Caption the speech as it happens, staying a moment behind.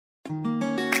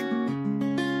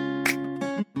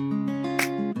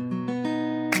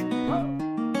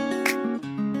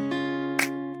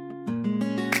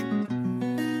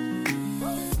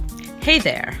Hey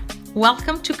there,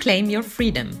 welcome to Claim Your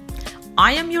Freedom.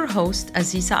 I am your host,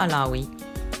 Aziza Alawi.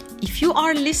 If you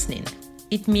are listening,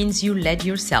 it means you led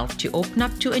yourself to open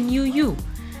up to a new you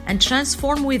and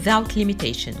transform without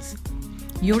limitations.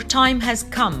 Your time has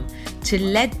come to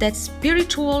let that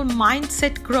spiritual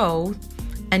mindset grow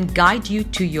and guide you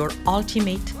to your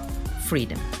ultimate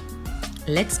freedom.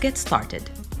 Let's get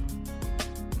started.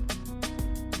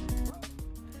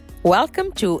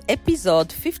 Welcome to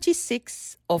episode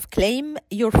 56 of Claim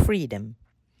Your Freedom.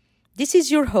 This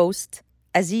is your host,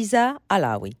 Aziza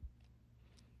Alawi.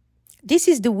 This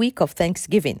is the week of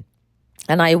Thanksgiving,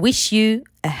 and I wish you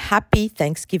a happy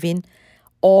Thanksgiving,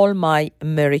 all my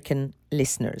American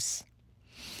listeners.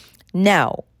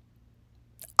 Now,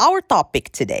 our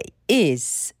topic today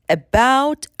is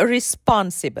about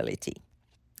responsibility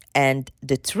and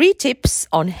the 3 tips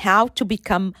on how to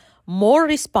become more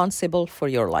responsible for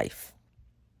your life.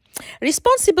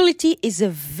 Responsibility is a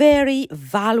very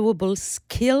valuable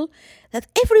skill that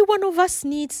every one of us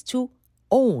needs to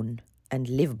own and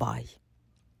live by.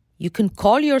 You can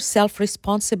call yourself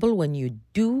responsible when you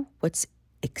do what's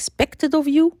expected of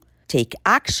you, take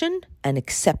action, and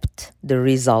accept the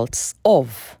results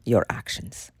of your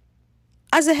actions.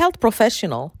 As a health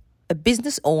professional, a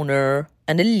business owner,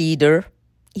 and a leader,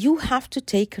 you have to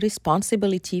take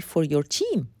responsibility for your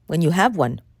team when you have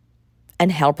one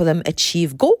and help them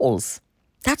achieve goals.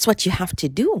 That's what you have to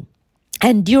do.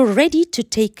 And you're ready to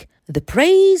take the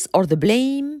praise or the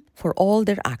blame for all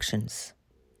their actions.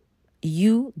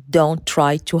 You don't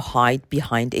try to hide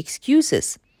behind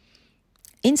excuses.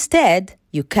 Instead,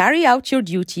 you carry out your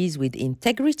duties with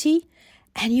integrity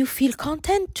and you feel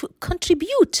content to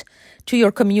contribute to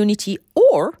your community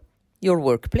or your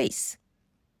workplace.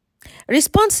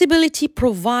 Responsibility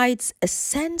provides a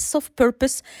sense of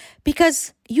purpose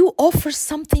because you offer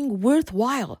something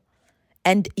worthwhile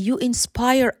and you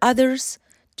inspire others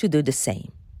to do the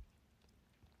same.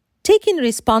 Taking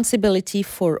responsibility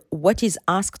for what is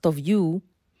asked of you,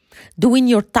 doing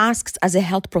your tasks as a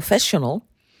health professional,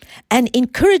 and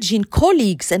encouraging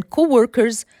colleagues and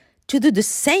co-workers to do the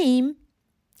same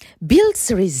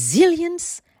builds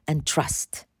resilience and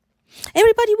trust.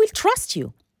 Everybody will trust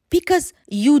you because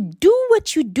you do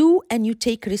what you do and you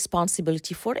take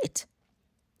responsibility for it.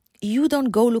 You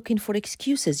don't go looking for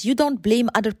excuses. You don't blame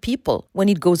other people when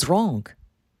it goes wrong.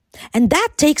 And that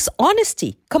takes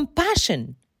honesty,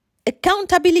 compassion,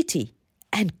 accountability,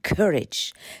 and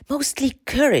courage. Mostly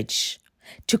courage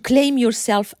to claim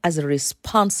yourself as a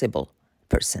responsible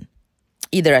person,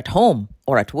 either at home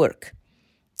or at work.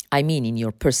 I mean, in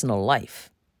your personal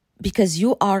life. Because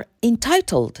you are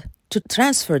entitled to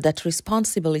transfer that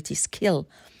responsibility skill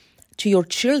to your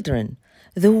children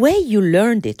the way you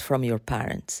learned it from your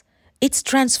parents. It's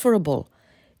transferable.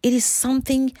 It is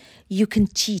something you can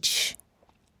teach.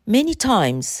 Many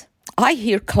times, I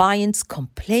hear clients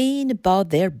complain about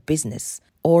their business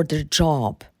or their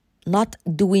job not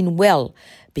doing well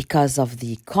because of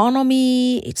the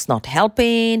economy, it's not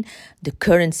helping, the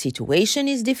current situation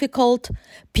is difficult,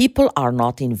 people are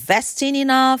not investing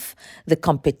enough, the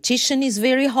competition is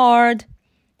very hard,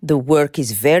 the work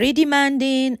is very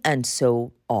demanding, and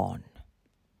so on.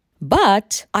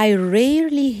 But I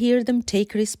rarely hear them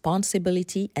take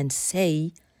responsibility and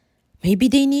say, maybe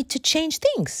they need to change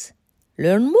things,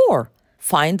 learn more,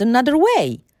 find another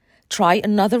way, try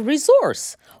another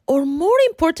resource, or more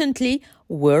importantly,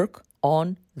 work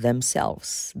on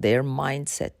themselves, their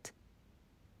mindset.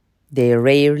 They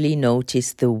rarely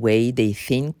notice the way they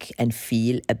think and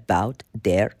feel about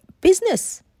their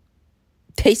business.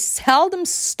 They seldom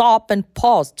stop and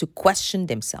pause to question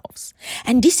themselves.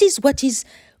 And this is what is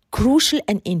crucial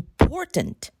and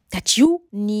important that you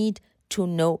need to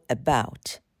know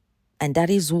about. And that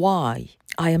is why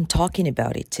I am talking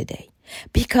about it today.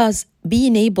 Because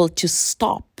being able to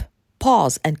stop,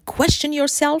 pause, and question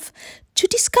yourself to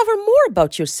discover more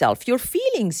about yourself, your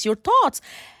feelings, your thoughts,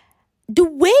 the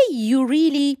way you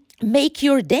really make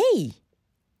your day.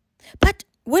 But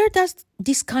where does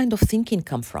this kind of thinking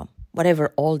come from?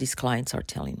 Whatever all these clients are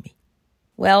telling me.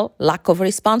 Well, lack of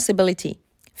responsibility,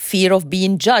 fear of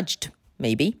being judged,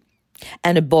 maybe.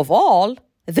 And above all,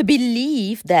 the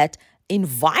belief that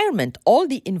all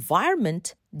the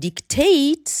environment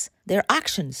dictates their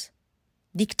actions,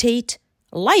 dictate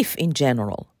life in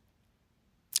general.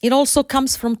 It also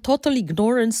comes from total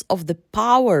ignorance of the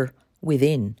power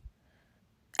within.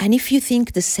 And if you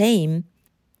think the same,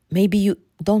 maybe you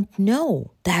don't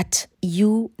know that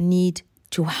you need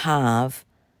to have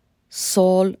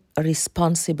sole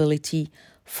responsibility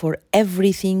for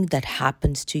everything that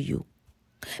happens to you.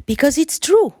 Because it's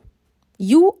true.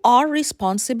 You are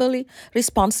responsible,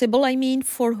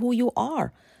 for who you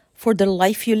are, for the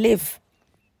life you live.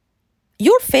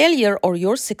 Your failure or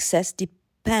your success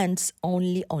depends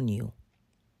only on you.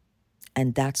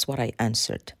 And that's what I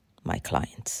answered my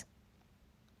clients.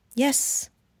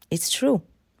 Yes, it's true.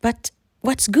 But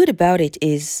what's good about it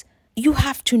is you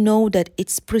have to know that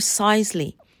it's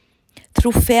precisely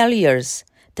through failures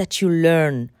that you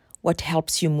learn what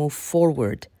helps you move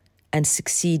forward and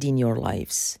succeed in your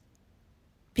lives.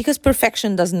 Because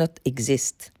perfection does not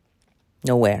exist.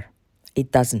 Nowhere. It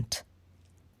doesn't.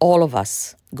 All of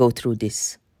us go through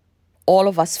this. All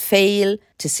of us fail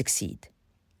to succeed.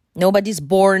 Nobody's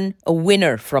born a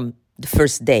winner from the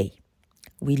first day.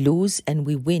 We lose and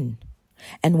we win.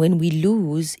 And when we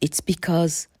lose, it's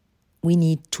because we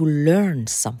need to learn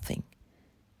something.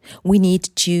 We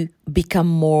need to become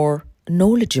more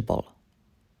knowledgeable.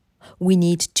 We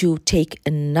need to take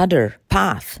another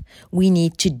path. We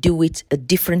need to do it a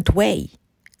different way.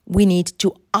 We need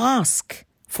to ask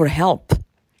for help.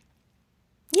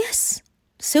 Yes,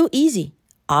 so easy.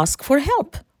 Ask for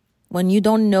help. When you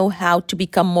don't know how to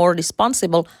become more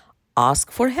responsible,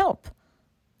 ask for help.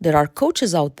 There are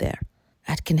coaches out there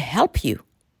that can help you.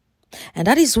 And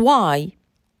that is why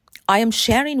I am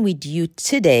sharing with you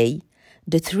today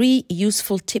the 3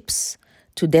 useful tips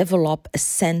to develop a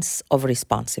sense of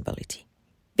responsibility.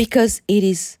 Because it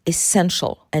is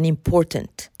essential and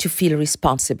important to feel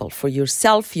responsible for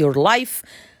yourself, your life,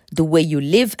 the way you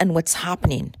live, and what's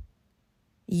happening.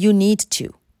 You need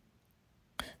to.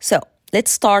 So,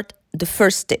 let's start the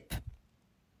first tip.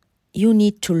 You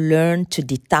need to learn to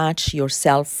detach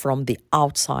yourself from the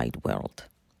outside world.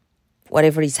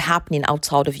 Whatever is happening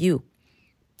outside of you.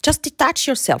 Just detach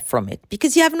yourself from it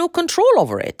because you have no control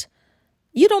over it.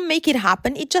 You don't make it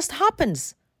happen, it just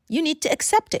happens. You need to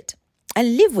accept it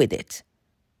and live with it.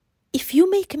 If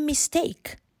you make a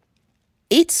mistake,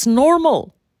 it's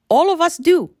normal. All of us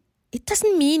do. It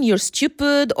doesn't mean you're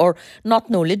stupid or not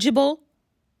knowledgeable.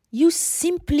 You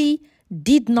simply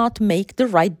did not make the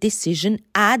right decision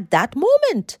at that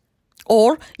moment.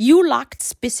 Or you lacked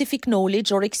specific knowledge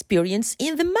or experience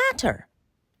in the matter.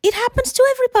 It happens to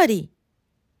everybody.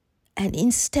 And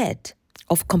instead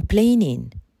of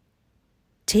complaining,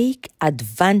 take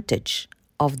advantage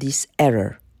of this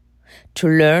error to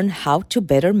learn how to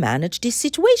better manage this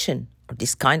situation or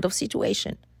this kind of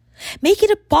situation. Make it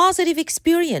a positive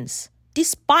experience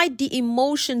despite the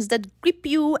emotions that grip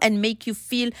you and make you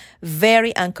feel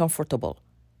very uncomfortable.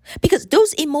 Because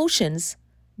those emotions,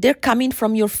 they're coming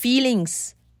from your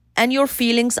feelings. And your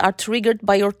feelings are triggered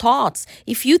by your thoughts.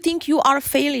 If you think you are a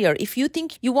failure, if you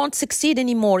think you won't succeed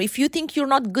anymore, if you think you're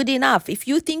not good enough, if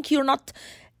you think you're not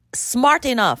smart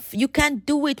enough, you can't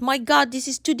do it, my God, this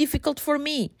is too difficult for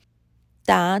me.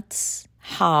 That's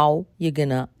how you're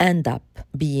gonna end up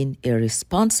being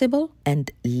irresponsible and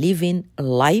living a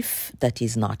life that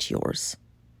is not yours.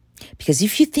 Because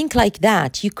if you think like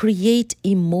that, you create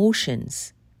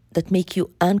emotions that make you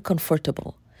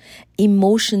uncomfortable.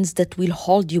 Emotions that will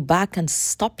hold you back and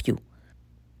stop you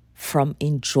from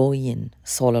enjoying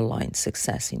soul-aligned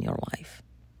success in your life.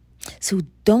 So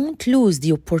don't lose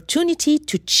the opportunity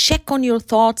to check on your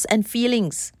thoughts and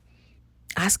feelings.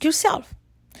 Ask yourself,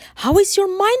 how is your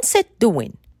mindset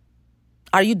doing?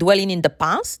 Are you dwelling in the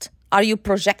past? Are you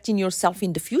projecting yourself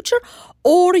in the future?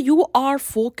 Or you are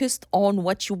focused on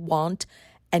what you want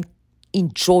and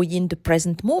enjoying the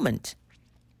present moment?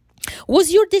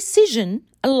 Was your decision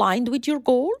aligned with your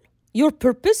goal, your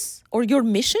purpose, or your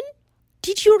mission?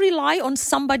 Did you rely on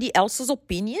somebody else's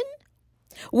opinion?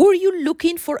 Were you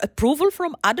looking for approval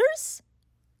from others?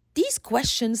 These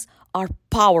questions are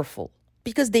powerful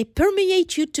because they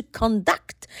permeate you to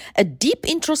conduct a deep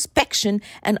introspection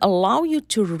and allow you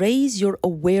to raise your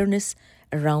awareness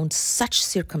around such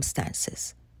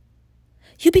circumstances.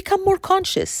 You become more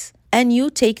conscious and you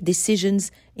take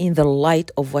decisions in the light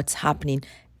of what's happening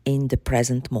in the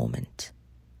present moment.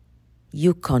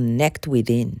 You connect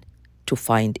within to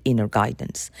find inner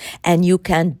guidance. And you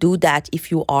can't do that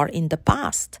if you are in the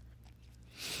past.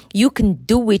 You can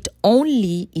do it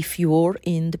only if you're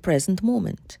in the present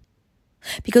moment.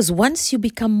 Because once you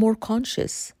become more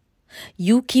conscious,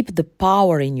 you keep the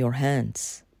power in your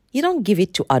hands. You don't give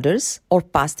it to others or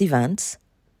past events.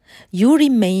 You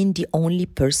remain the only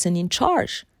person in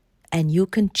charge, and you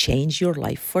can change your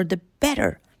life for the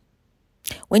better.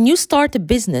 When you start a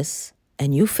business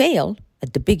and you fail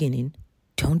at the beginning,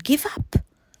 don't give up.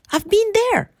 I've been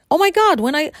there. Oh my God,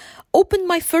 when I opened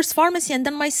my first pharmacy and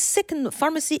then my second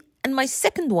pharmacy and my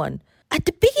second one, at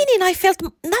the beginning I felt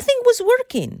nothing was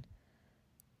working.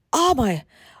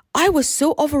 I was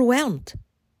so overwhelmed.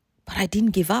 But I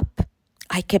didn't give up.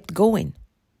 I kept going.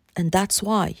 And that's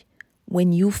why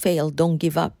when you fail, don't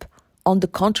give up. On the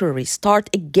contrary, start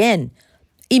again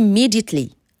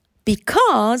immediately.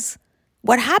 Because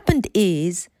what happened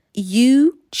is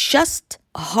you just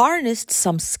harnessed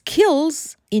some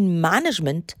skills in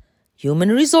management, human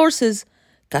resources,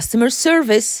 customer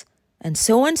service, and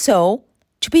so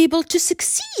to be able to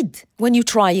succeed when you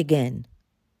try again.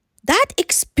 That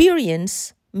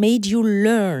experience made you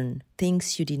learn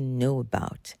things you didn't know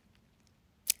about.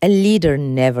 A leader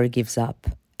never gives up.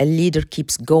 A leader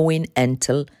keeps going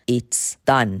until it's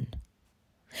done.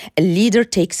 A leader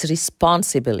takes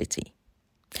responsibility.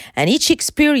 And each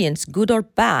experience, good or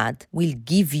bad, will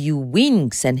give you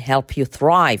wings and help you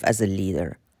thrive as a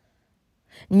leader.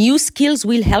 New skills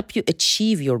will help you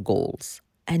achieve your goals.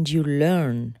 And you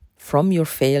learn from your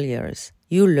failures.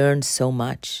 You learn so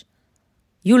much.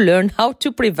 You learn how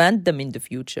to prevent them in the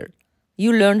future.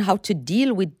 You learn how to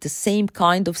deal with the same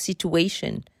kind of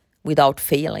situation without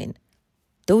failing.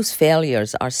 Those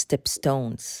failures are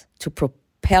stepstones to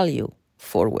propel you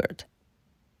forward.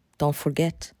 Don't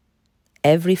forget,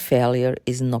 every failure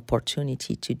is an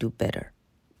opportunity to do better,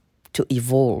 to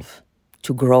evolve,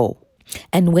 to grow.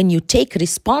 And when you take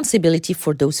responsibility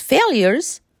for those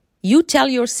failures, you tell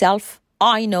yourself,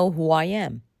 I know who I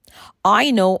am.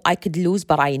 I know I could lose,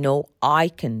 but I know I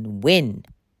can win.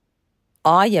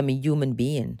 I am a human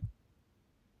being.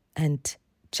 And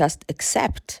just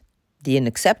accept the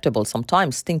unacceptable.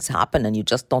 Sometimes things happen and you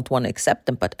just don't want to accept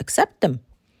them, but accept them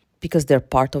because they're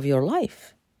part of your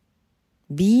life.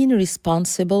 Being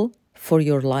responsible for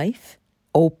your life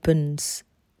opens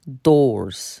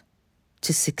doors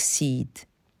to succeed,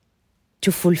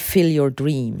 to fulfill your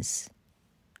dreams,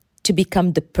 to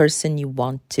become the person you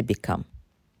want to become.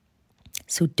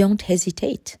 So don't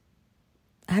hesitate.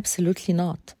 Absolutely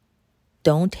not.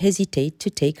 Don't hesitate to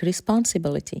take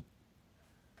responsibility.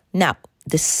 Now,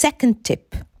 the second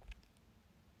tip.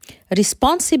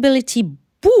 Responsibility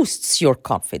boosts your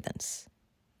confidence.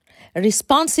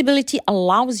 Responsibility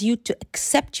allows you to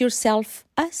accept yourself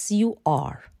as you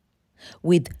are,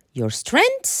 with your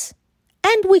strengths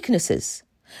and weaknesses,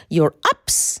 your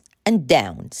ups and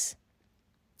downs.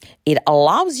 It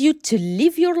allows you to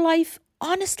live your life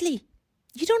honestly.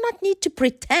 You do not need to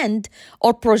pretend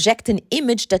or project an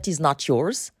image that is not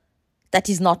yours, that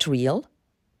is not real.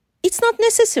 It's not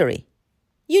necessary.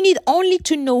 You need only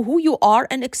to know who you are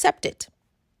and accept it.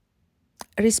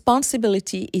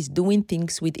 Responsibility is doing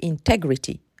things with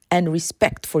integrity and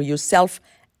respect for yourself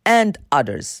and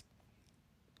others.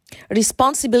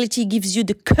 Responsibility gives you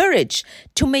the courage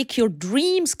to make your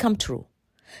dreams come true,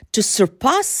 to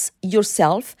surpass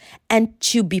yourself, and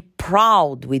to be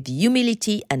proud with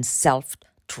humility and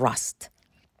self-trust.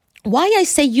 Why I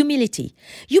say humility?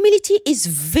 Humility is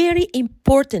very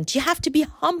important. You have to be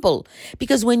humble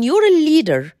because when you're a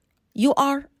leader, you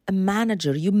are a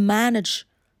manager. You manage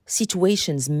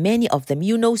situations, many of them.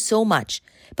 You know so much.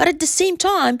 But at the same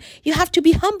time, you have to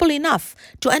be humble enough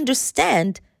to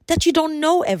understand that you don't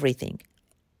know everything,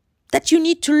 that you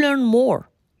need to learn more,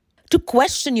 to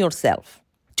question yourself,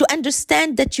 to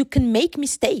understand that you can make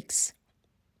mistakes.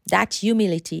 That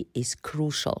humility is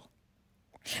crucial.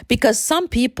 Because some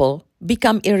people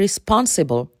become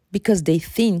irresponsible because they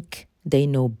think they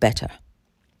know better,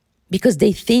 because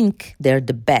they think they're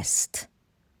the best.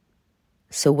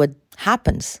 So what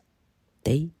happens?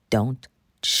 They don't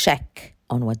check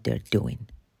on what they're doing.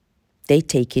 They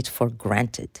take it for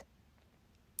granted.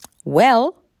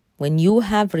 Well, when you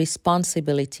have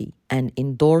responsibility and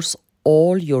endorse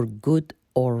all your good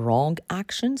or wrong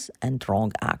actions and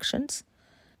wrong actions,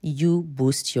 you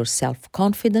boost your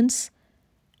self-confidence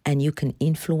and you can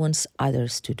influence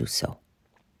others to do so.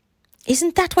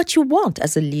 Isn't that what you want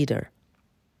as a leader?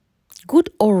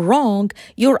 Good or wrong,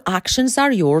 your actions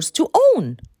are yours to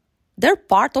own. They're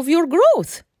part of your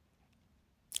growth.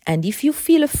 And if you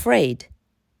feel afraid,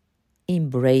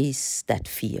 embrace that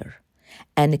fear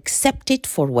and accept it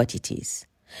for what it is.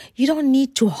 You don't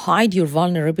need to hide your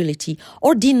vulnerability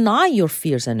or deny your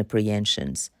fears and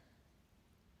apprehensions.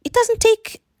 It doesn't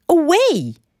take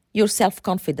away your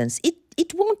self-confidence.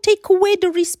 It won't take away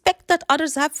the respect that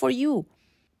others have for you.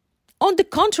 On the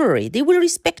contrary, they will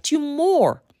respect you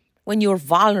more when you're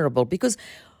vulnerable because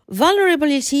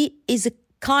vulnerability is a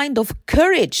kind of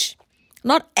courage.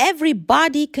 Not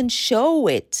everybody can show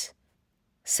it.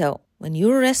 So when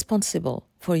you're responsible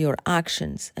for your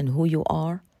actions and who you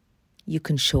are, you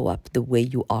can show up the way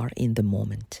you are in the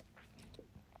moment.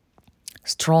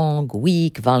 Strong,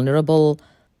 weak, vulnerable,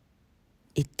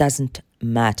 it doesn't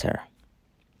matter.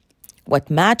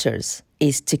 What matters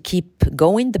is to keep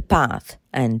going the path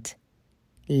and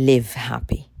live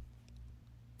happy.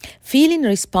 Feeling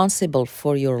responsible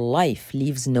for your life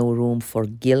leaves no room for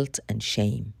guilt and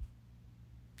shame.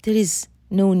 there is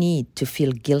no need to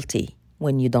feel guilty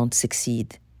when you don't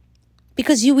succeed,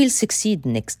 because you will succeed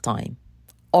next time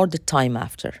or the time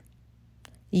after.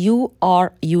 You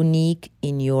are unique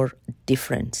in your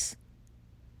difference.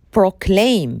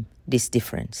 Proclaim this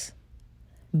difference.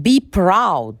 Be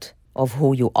proud of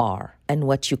who you are and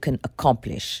what you can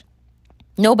accomplish.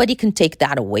 Nobody can take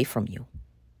that away from you.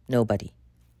 Nobody.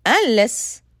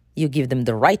 Unless you give them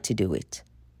the right to do it.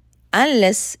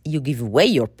 Unless you give away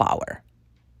your power.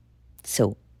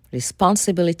 So,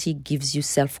 responsibility gives you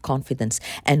self-confidence.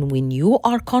 And when you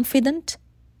are confident,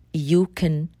 you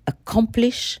can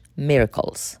accomplish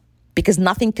miracles. Because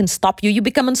nothing can stop you. You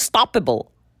become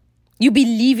unstoppable. You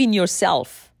believe in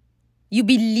yourself. You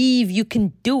believe you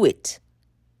can do it.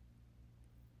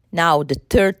 Now, the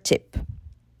third tip.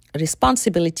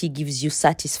 Responsibility gives you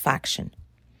satisfaction.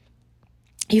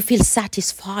 You feel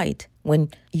satisfied when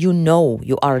you know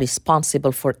you are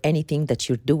responsible for anything that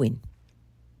you're doing.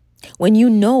 When you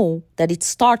know that it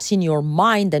starts in your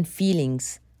mind and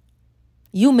feelings,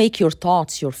 you make your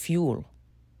thoughts your fuel.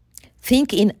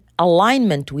 Think in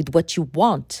alignment with what you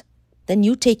want. Then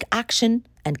you take action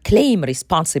and claim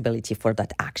responsibility for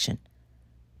that action.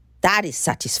 That is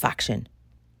satisfaction.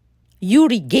 You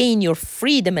regain your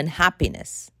freedom and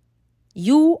happiness.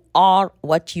 You are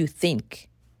what you think.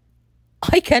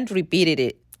 I can't repeat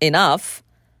it enough.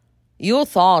 Your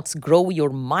thoughts grow your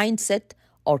mindset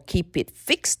or keep it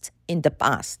fixed in the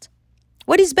past.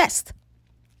 What is best?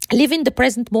 Live in the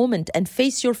present moment and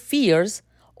face your fears,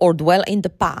 or dwell in the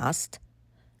past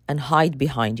and hide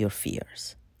behind your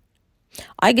fears?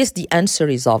 I guess the answer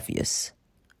is obvious.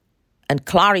 And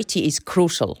clarity is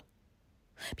crucial.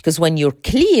 Because when you're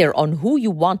clear on who you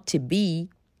want to be,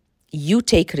 you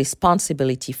take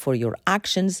responsibility for your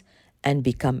actions and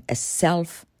become a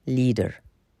self-leader.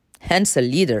 Hence a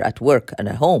leader at work and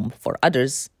at home for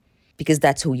others, because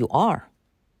that's who you are.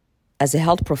 As a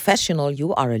health professional,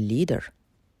 you are a leader.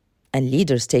 And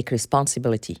leaders take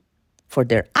responsibility for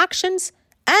their actions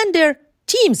and their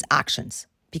team's actions.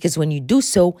 Because when you do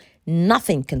so,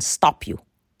 nothing can stop you.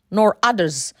 Nor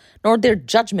others, nor their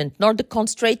judgment, nor the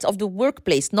constraints of the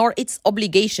workplace, nor its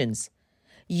obligations.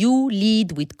 You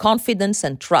lead with confidence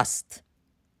and trust.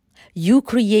 You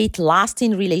create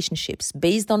lasting relationships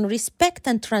based on respect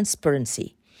and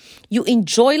transparency. You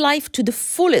enjoy life to the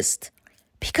fullest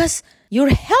because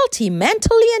you're healthy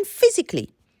mentally and physically.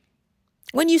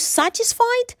 When you're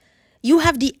satisfied, you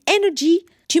have the energy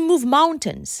to move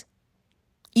mountains.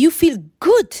 You feel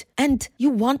good and you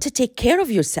want to take care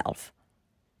of yourself.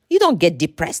 You don't get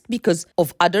depressed because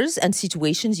of others and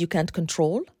situations you can't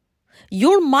control.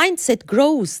 Your mindset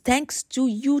grows thanks to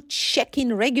you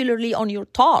checking regularly on your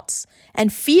thoughts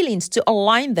and feelings to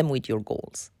align them with your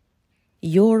goals.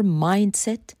 Your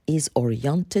mindset is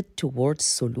oriented towards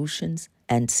solutions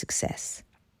and success.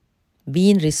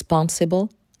 Being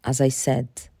responsible, as I said,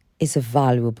 is a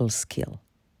valuable skill.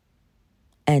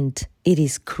 And it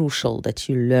is crucial that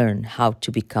you learn how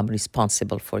to become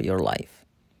responsible for your life.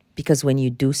 Because when you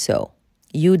do so,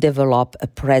 you develop a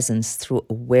presence through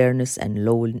awareness and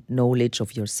knowledge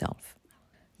of yourself.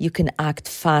 You can act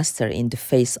faster in the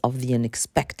face of the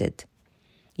unexpected.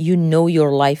 You know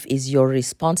your life is your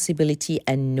responsibility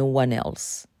and no one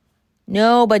else.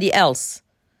 Nobody else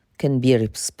can be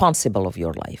responsible of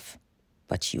your life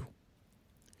but you.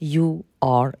 You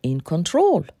are in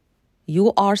control.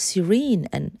 You are serene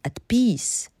and at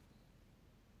peace.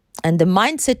 And the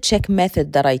mindset check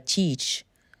method that I teach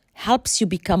helps you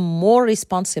become more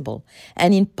responsible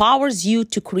and empowers you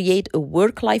to create a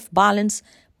work-life balance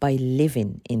by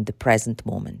living in the present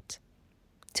moment.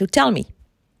 So tell me,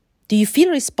 do you feel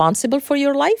responsible for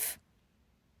your life?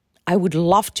 I would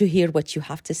love to hear what you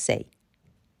have to say.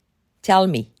 Tell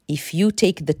me if you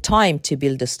take the time to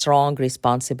build a strong,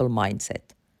 responsible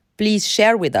mindset. Please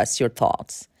share with us your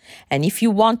thoughts. And if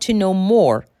you want to know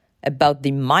more about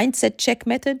the mindset check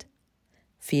method,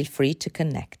 feel free to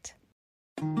connect.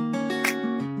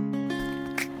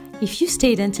 If you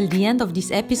stayed until the end of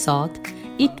this episode,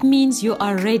 it means you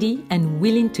are ready and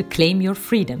willing to claim your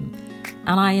freedom.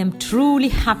 And I am truly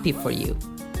happy for you.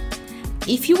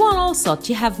 If you want also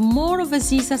to have more of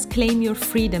Aziza's Claim Your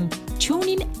Freedom, tune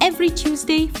in every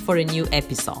Tuesday for a new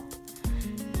episode.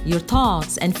 Your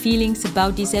thoughts and feelings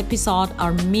about this episode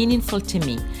are meaningful to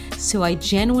me, so I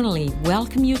genuinely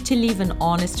welcome you to leave an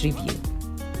honest review.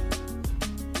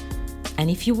 And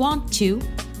if you want to,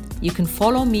 you can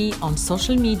follow me on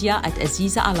social media at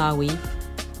Aziza Alawi.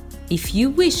 If you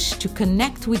wish to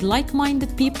connect with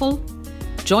like-minded people,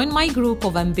 join my group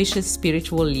of ambitious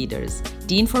spiritual leaders.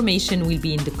 The information will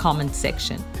be in the comment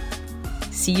section.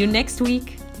 See you next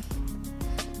week.